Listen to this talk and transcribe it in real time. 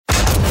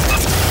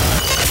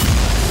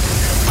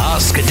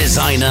Ask a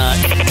Designer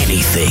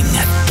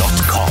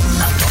Anything.com.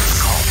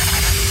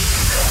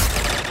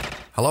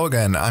 Hello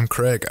again, I'm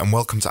Craig and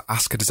welcome to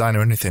Ask a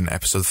Designer Anything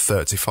episode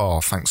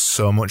 34. Thanks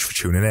so much for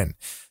tuning in.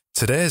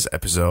 Today's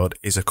episode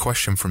is a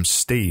question from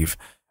Steve,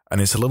 and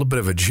it's a little bit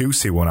of a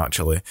juicy one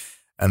actually.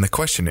 And the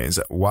question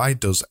is, why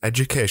does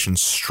education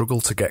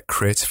struggle to get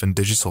creative and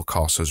digital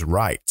courses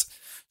right?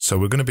 So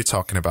we're going to be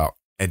talking about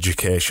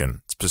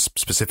education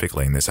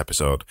specifically in this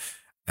episode,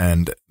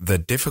 and the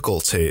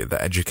difficulty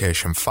that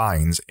education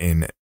finds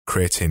in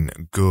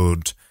creating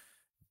good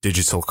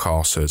digital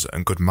courses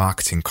and good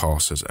marketing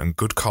courses and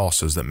good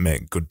courses that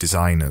make good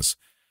designers.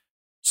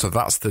 So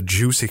that's the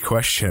juicy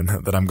question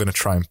that I'm going to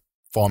try and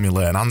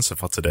formulate an answer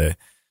for today.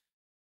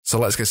 So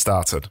let's get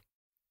started.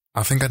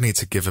 I think I need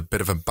to give a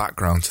bit of a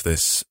background to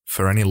this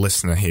for any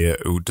listener here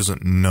who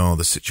doesn't know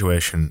the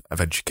situation of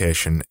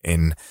education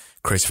in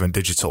creative and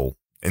digital,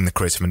 in the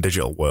creative and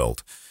digital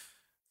world.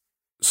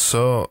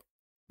 So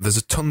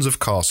there's tons of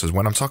courses.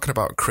 When I'm talking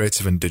about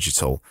creative and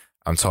digital,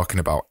 I'm talking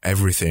about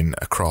everything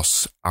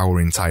across our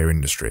entire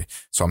industry.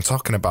 So I'm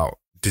talking about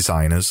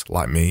designers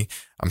like me.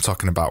 I'm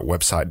talking about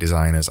website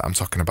designers. I'm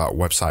talking about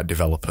website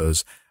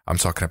developers. I'm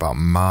talking about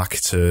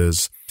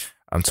marketers.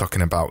 I'm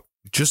talking about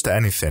just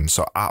anything.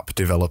 So app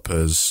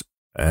developers,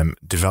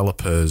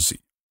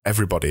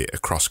 everybody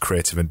across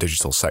creative and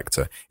digital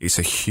sector. It's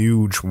a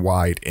huge,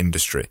 wide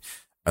industry.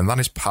 And that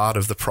is part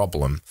of the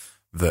problem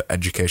that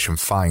education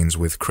finds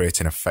with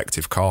creating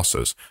effective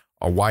courses,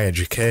 or why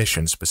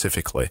education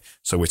specifically.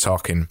 So we're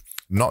talking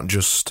not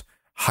just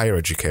higher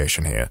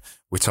education here.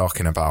 We're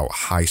talking about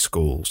high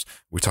schools.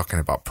 We're talking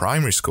about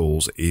primary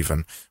schools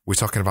even. We're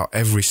talking about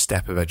every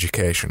step of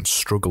education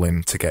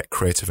struggling to get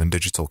creative and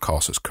digital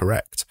courses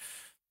correct.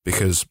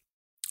 Because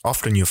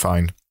often you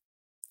find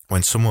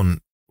when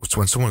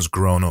someone's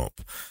grown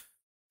up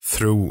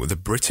through the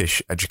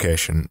British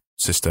education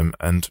system,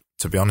 and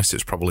to be honest,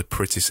 it's probably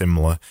pretty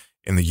similar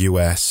in the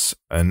US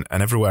and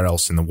everywhere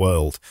else in the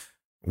world,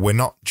 we're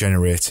not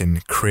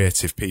generating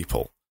creative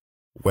people.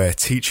 We're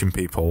teaching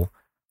people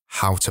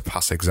how to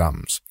pass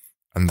exams,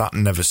 and that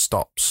never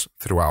stops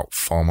throughout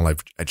formal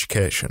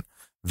education.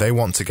 They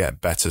want to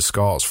get better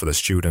scores for the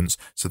students,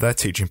 so they're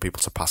teaching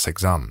people to pass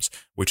exams,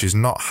 which is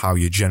not how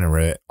you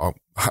generate, or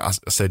I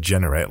said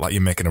generate, like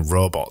you're making a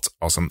robot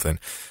or something,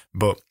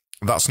 but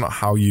that's not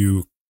how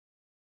you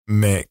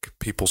make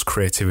people's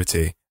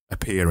creativity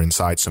appear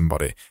inside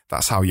somebody.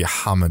 That's how you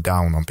hammer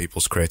down on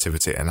people's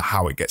creativity and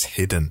how it gets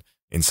hidden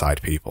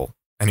inside people.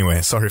 Anyway,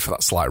 sorry for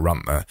that slight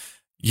rant there.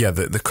 Yeah,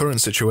 the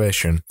current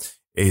situation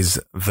is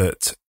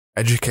that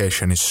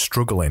education is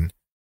struggling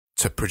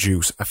to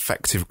produce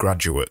effective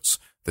graduates.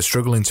 They're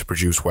struggling to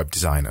produce web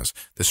designers.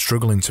 They're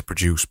struggling to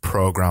produce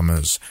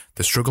programmers.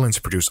 They're struggling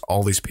to produce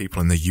all these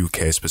people in the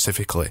UK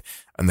specifically.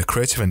 And the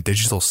creative and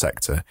digital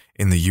sector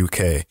in the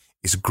UK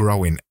is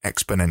growing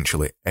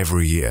exponentially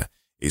every year.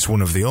 It's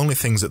one of the only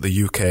things that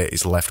the UK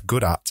is left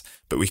good at,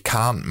 but we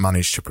can't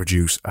manage to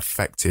produce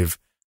effective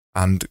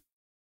and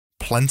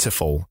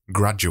plentiful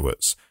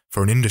graduates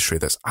for an industry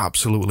that's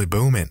absolutely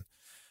booming.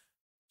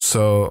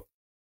 So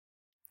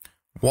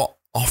what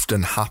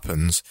often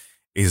happens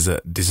is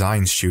that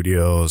design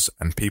studios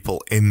and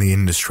people in the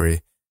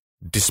industry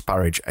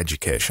disparage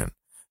education.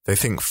 They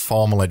think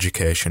formal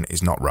education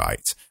is not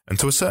right. And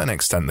to a certain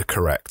extent, they're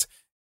correct.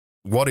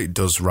 What it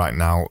does right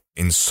now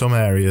in some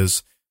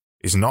areas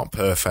is not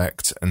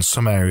perfect, and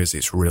some areas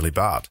it's really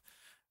bad.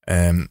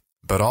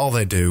 But all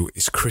they do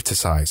is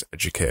criticize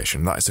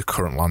education. That is the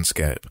current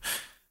landscape.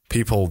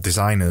 People,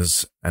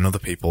 designers and other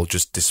people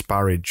just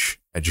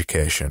disparage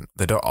education.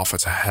 They don't offer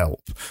to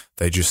help.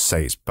 They just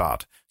say it's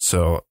bad.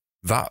 So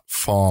that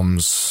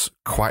forms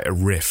quite a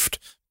rift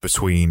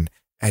between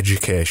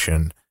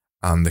education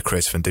and the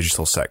creative and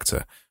digital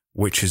sector,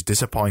 which is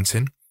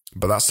disappointing,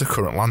 but that's the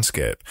current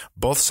landscape.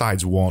 Both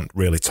sides won't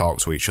really talk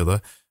to each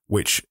other,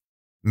 which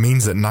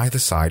means that neither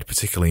side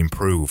particularly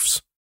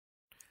improves.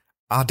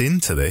 Add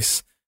into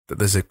this that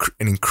there's an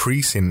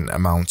increasing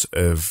amount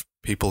of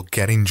people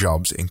getting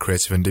jobs in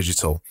creative and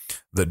digital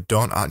that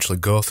don't actually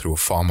go through a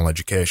formal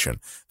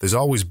education. There's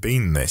always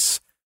been this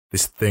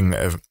thing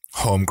of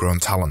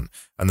homegrown talent,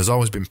 and there's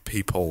always been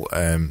people,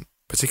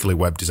 particularly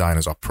web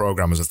designers or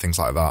programmers and things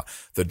like that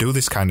do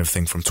this kind of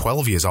thing from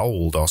 12 years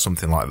old or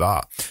something like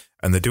that,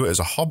 and they do it as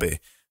a hobby.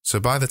 So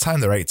by the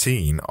time they're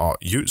 18, or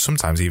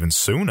sometimes even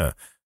sooner,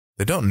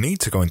 they don't need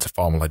to go into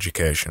formal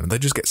education. They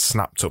just get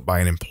snapped up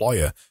by an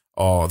employer,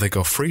 or they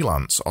go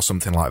freelance or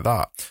something like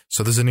that.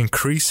 So there's an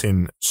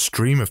increasing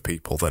stream of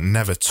people that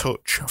never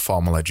touch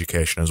formal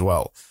education as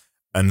well.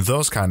 And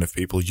those kind of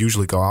people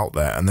usually go out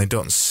there and they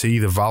don't see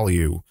the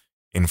value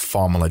in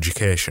formal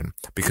education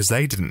because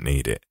they didn't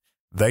need it.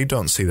 They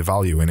don't see the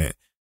value in it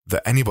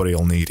that anybody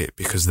will need it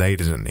because they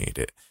didn't need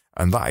it.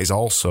 And that is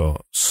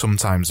also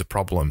sometimes a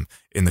problem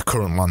in the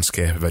current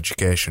landscape of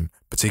education,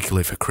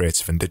 particularly for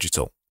creative and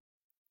digital.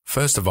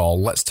 First of all,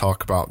 let's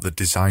talk about the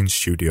design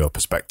studio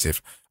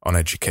perspective on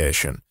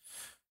education.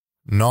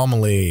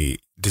 Normally,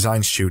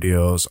 design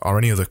studios or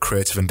any other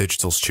creative and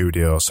digital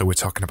studio, so we're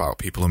talking about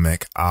people who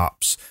make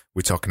apps,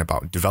 we're talking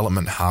about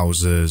development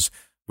houses,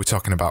 we're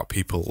talking about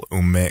people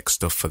who make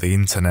stuff for the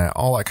internet,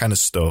 all that kind of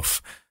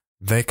stuff.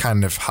 They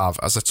kind of have,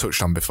 as I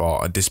touched on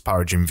before, a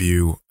disparaging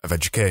view of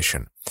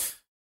education.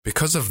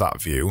 Because of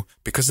that view,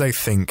 because they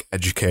think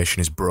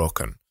education is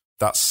broken,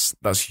 that's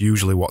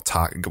usually what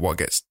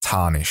gets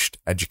tarnished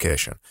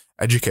education.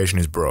 Education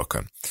is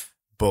broken.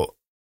 But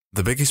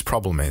the biggest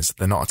problem is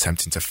they're not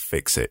attempting to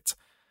fix it.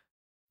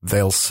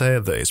 They'll say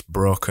that it's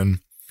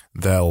broken,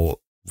 they'll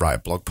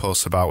write blog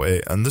posts about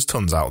it, and there's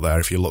tons out there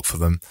if you look for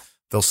them.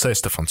 They'll say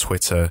stuff on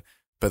Twitter,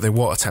 but they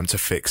won't attempt to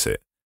fix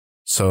it.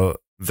 So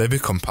they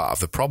become part of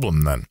the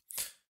problem then.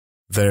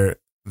 They're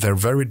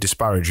very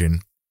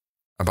disparaging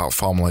about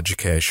formal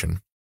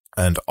education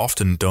and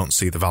often don't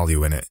see the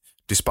value in it,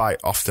 despite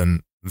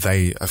often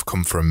they have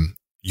come from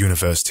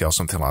university or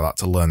something like that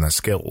to learn their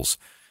skills.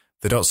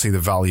 They don't see the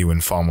value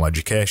in formal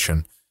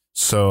education,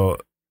 so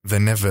they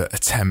never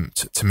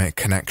attempt to make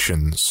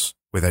connections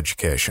with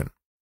education.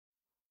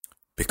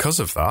 Because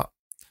of that,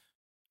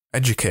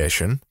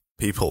 education,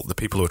 the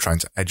people who are trying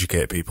to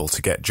educate people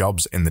to get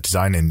jobs in the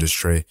design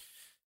industry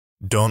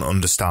don't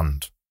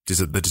understand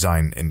the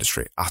design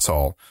industry at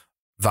all.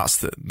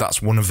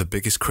 That's one of the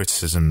biggest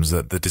criticisms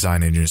that the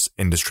design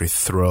industry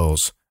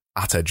throws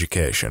at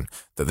education,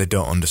 that they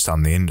don't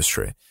understand the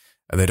industry.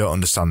 They don't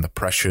understand the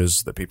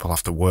pressures that people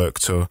have to work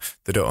to.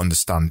 They don't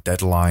understand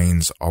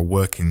deadlines or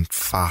working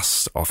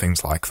fast or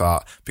things like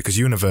that, because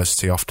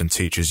university often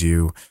teaches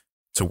you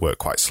to work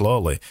quite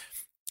slowly.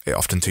 It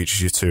often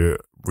teaches you to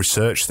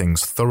research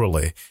things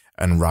thoroughly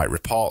and write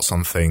reports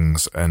on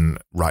things and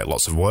write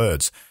lots of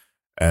words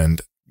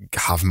and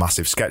have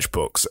massive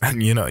sketchbooks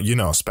and, you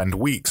know, spend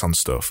weeks on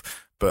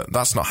stuff. But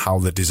that's not how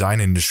the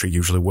design industry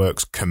usually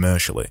works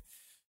commercially.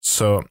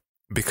 So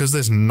because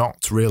there's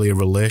not really a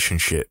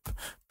relationship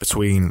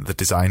between the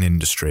design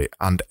industry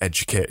and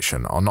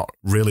education, or not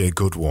really a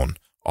good one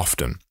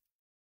often,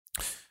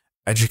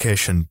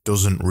 education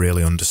doesn't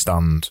really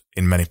understand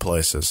in many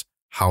places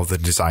how the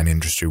design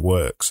industry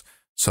works.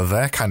 So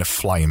they're kind of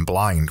flying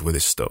blind with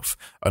this stuff.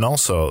 And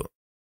also,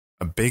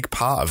 a big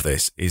part of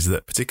this is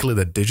that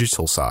particularly the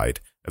digital side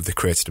of the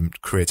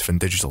creative and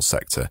digital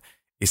sector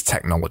is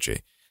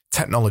technology.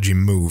 Technology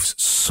moves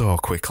so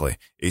quickly.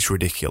 It's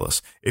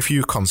ridiculous. If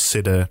you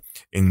consider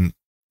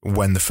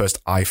when the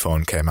first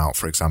iPhone came out,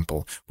 for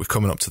example, we're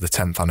coming up to the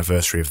 10th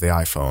anniversary of the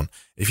iPhone.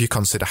 If you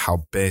consider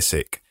how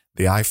basic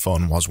the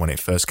iPhone was when it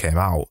first came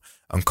out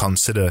and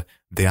consider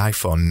the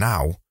iPhone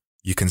now,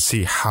 you can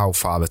see how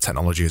far the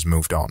technology has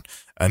moved on.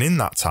 And in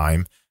that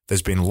time,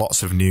 there's been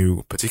lots of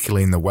new,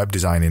 particularly in the web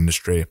design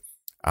industry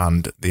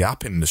and the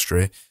app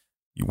industry,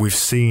 we've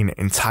seen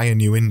entire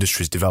new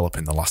industries develop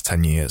in the last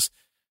 10 years.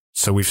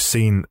 So we've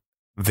seen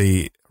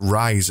the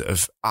rise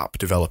of app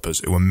developers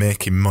who are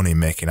making money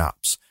making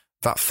apps.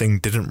 That thing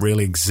didn't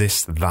really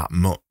exist that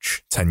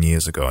much 10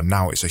 years ago.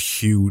 Now it's a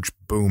huge,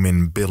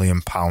 booming,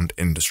 billion-pound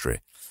industry.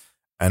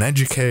 And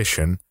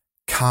education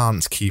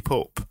can't keep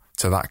up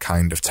to that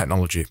kind of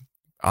technology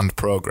and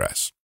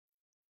progress.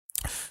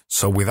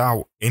 So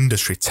without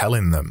industry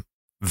telling them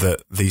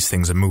that these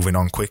things are moving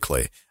on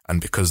quickly, and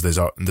because there's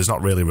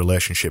not really a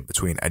relationship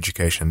between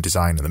education and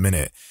design at the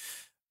minute,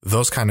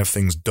 those kind of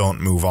things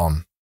don't move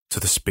on to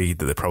the speed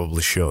that they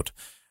probably should.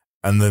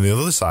 And then the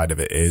other side of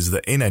it is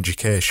that in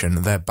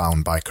education, they're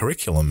bound by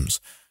curriculums.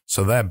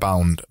 So they're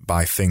bound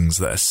by things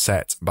that are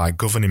set by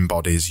governing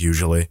bodies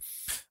usually.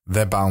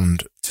 They're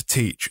bound to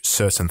teach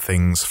certain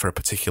things for a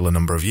particular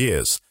number of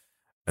years.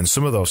 And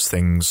some of those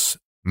things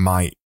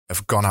might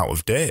have gone out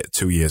of date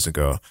 2 years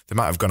ago. They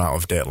might have gone out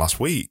of date last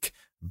week,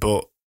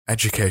 but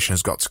education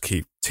has got to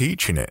keep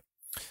teaching it,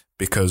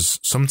 because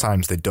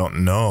sometimes they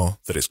don't know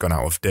that it's gone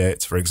out of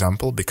date, for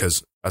example,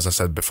 because, as I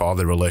said before,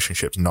 the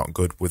relationship's not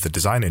good with the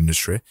design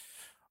industry,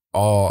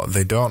 or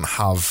they don't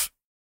have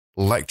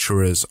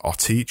lecturers or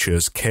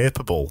teachers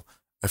capable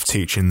of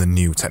teaching the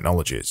new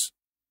technologies.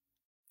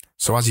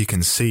 So as you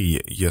can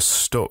see, you're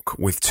stuck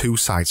with two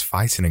sides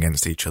fighting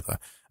against each other,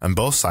 and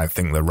both sides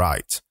think they're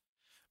right.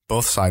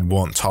 Both sides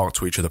won't talk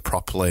to each other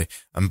properly,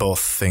 and both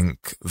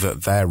think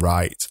that they're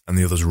right and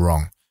the other's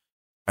wrong.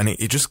 And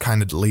it just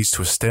kind of leads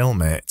to a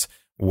stalemate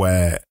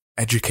where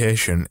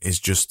education is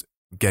just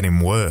getting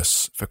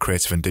worse for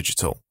creative and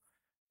digital.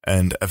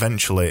 And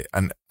eventually,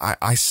 and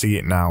I see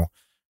it now,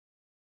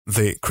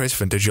 the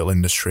creative and digital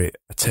industry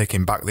are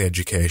taking back the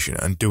education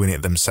and doing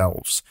it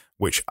themselves,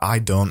 which I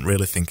don't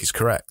really think is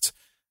correct.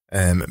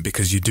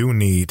 Because you do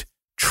need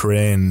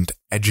trained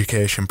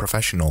education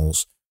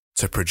professionals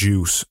to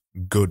produce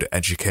good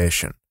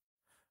education.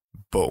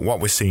 But what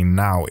we're seeing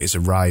now is a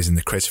rise in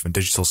the creative and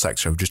digital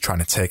sector of just trying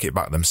to take it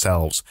back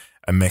themselves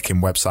and making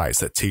websites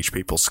that teach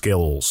people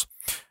skills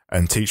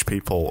and teach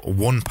people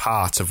one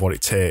part of what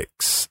it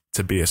takes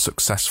to be a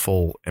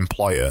successful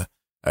employee,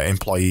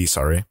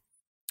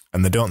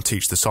 and they don't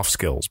teach the soft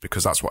skills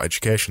because that's what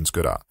education's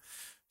good at.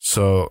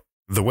 So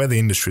the way the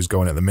industry is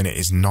going at the minute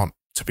is not,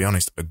 to be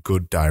honest, a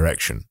good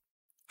direction.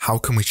 How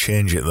can we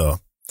change it though?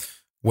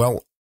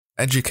 Well,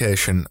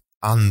 education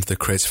and the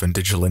creative and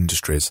digital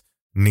industries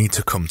need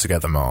to come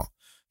together more.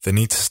 They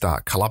need to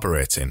start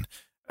collaborating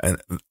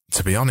And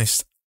to be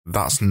honest,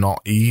 that's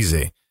not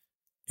easy.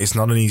 It's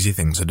not an easy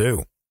thing to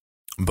do.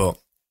 But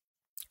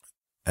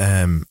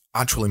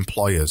actual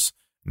employers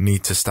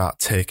need to start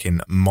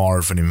taking more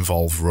of an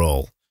involved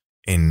role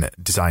in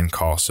design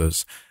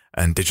courses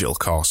and digital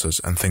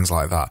courses and things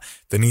like that.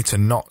 They need to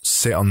not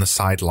sit on the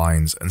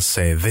sidelines and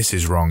say, this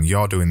is wrong,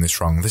 you're doing this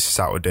wrong, this is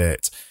out of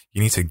date.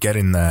 You need to get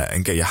in there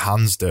and get your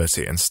hands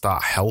dirty and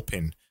start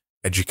helping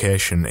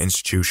education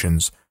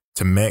institutions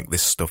to make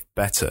this stuff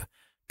better.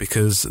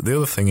 Because the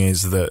other thing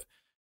is that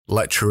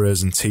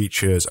lecturers and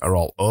teachers are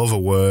all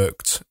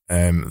overworked,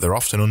 they're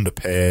often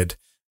underpaid,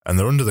 and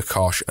they're under the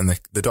cosh, and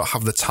they don't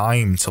have the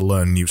time to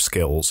learn new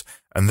skills,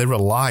 and they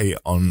rely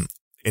on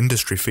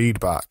industry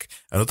feedback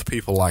and other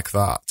people like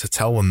that to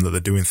tell them that they're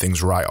doing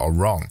things right or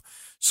wrong.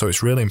 So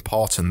it's really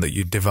important that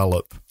you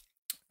develop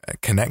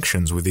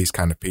connections with these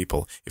kind of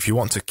people. If you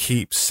want to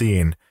keep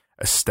seeing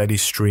a steady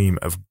stream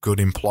of good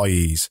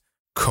employees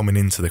coming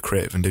into the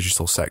creative and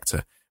digital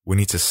sector, we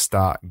need to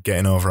start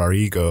getting over our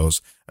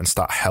egos and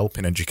start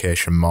helping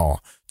education more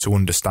to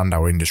understand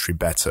our industry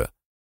better.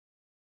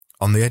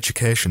 On the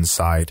education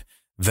side,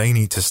 they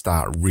need to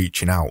start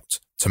reaching out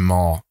to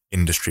more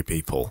industry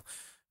people,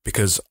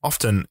 because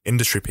often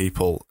industry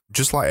people,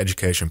 just like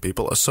education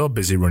people, are so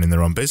busy running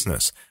their own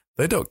business.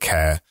 They don't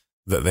care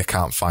that they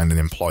can't find an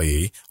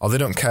employee, or they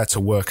don't care to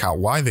work out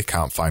why they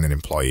can't find an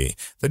employee.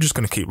 They're just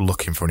going to keep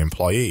looking for an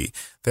employee.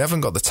 They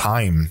haven't got the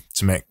time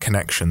to make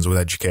connections with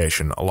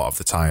education a lot of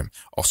the time,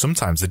 or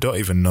sometimes they don't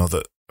even know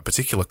that a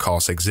particular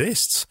course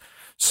exists.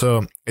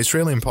 So it's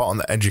really important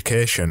that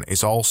education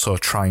is also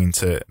trying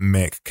to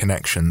make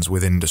connections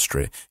with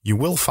industry. You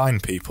will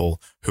find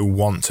people who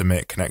want to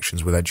make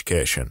connections with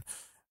education.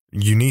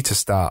 You need to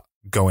start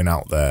going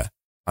out there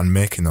and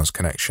making those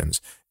connections.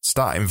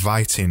 Start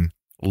inviting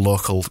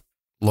local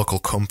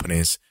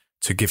companies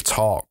to give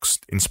talks,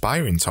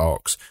 inspiring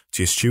talks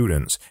to your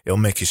students. It'll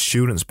make your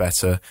students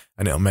better,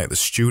 and it'll make the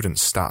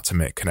students start to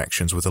make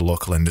connections with the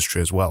local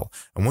industry as well.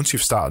 And once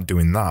you've started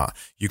doing that,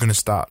 you're going to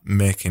start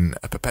making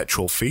a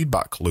perpetual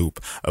feedback loop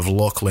of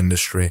local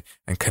industry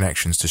and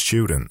connections to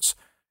students.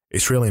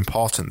 It's really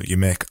important that you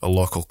make a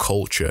local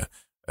culture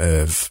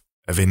of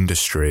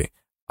industry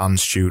and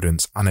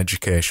students and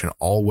education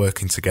all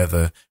working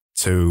together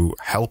to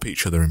help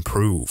each other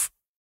improve.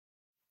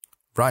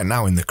 Right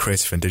now in the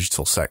creative and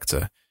digital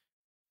sector,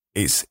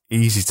 it's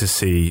easy to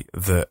see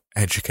that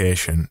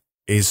education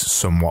is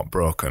somewhat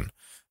broken.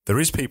 There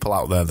is people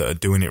out there that are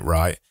doing it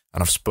right,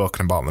 and I've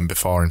spoken about them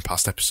before in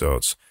past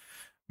episodes,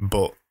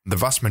 but the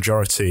vast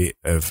majority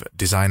of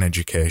design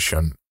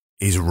education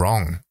is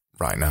wrong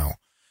right now,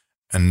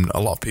 and a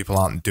lot of people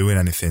aren't doing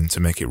anything to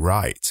make it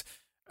right.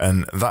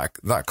 And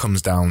that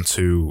comes down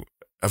to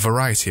a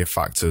variety of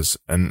factors,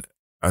 and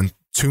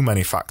too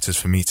many factors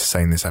for me to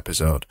say in this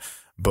episode,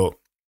 but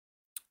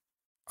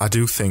I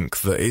do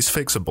think that it's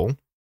fixable.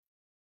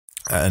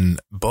 And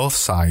both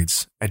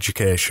sides,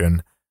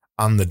 education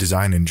and the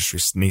design industry,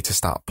 need to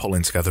start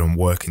pulling together and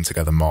working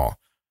together more,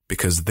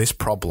 because this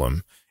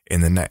problem in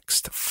the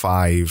next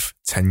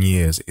 5-10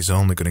 years is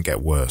only going to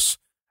get worse.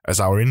 As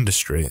our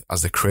industry,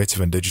 as the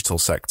creative and digital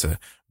sector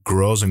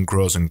grows and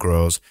grows and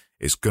grows,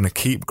 it's going to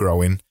keep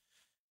growing.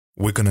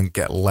 We're going to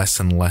get less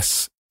and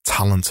less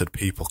talented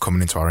people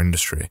coming into our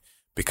industry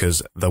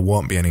because there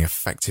won't be any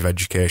effective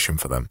education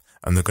for them,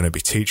 and they're going to be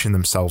teaching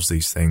themselves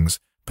these things,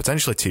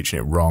 potentially teaching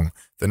it wrong.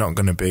 They're not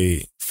going to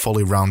be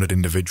fully rounded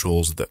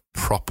individuals that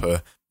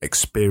proper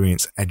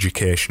experience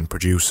education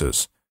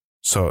produces.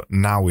 So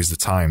now is the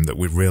time that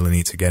we really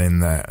need to get in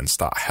there and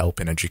start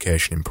helping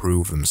education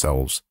improve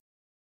themselves.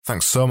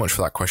 Thanks so much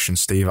for that question,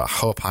 Steve. I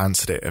hope I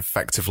answered it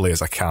effectively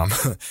as I can.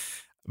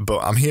 But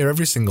I'm here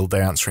every single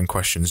day answering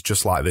questions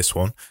just like this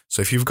one.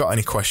 So if you've got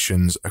any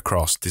questions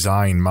across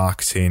design,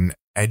 marketing,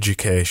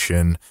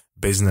 education,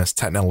 business,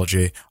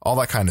 technology, all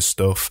that kind of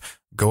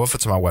stuff, go over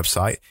to my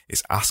website.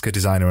 It's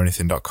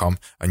askadesigneranything.com,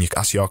 and you can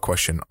ask your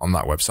question on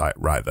that website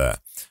right there.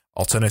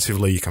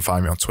 Alternatively, you can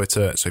find me on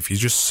Twitter. So if you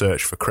just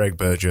search for Craig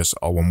Burgess,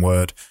 or one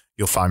word,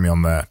 you'll find me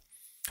on there.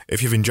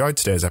 If you've enjoyed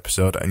today's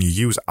episode and you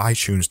use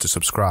iTunes to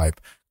subscribe,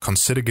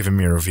 consider giving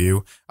me a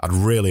review. I'd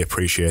really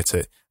appreciate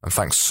it. And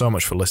thanks so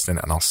much for listening,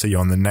 and I'll see you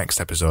on the next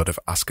episode of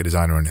Ask a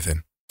Designer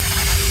Anything.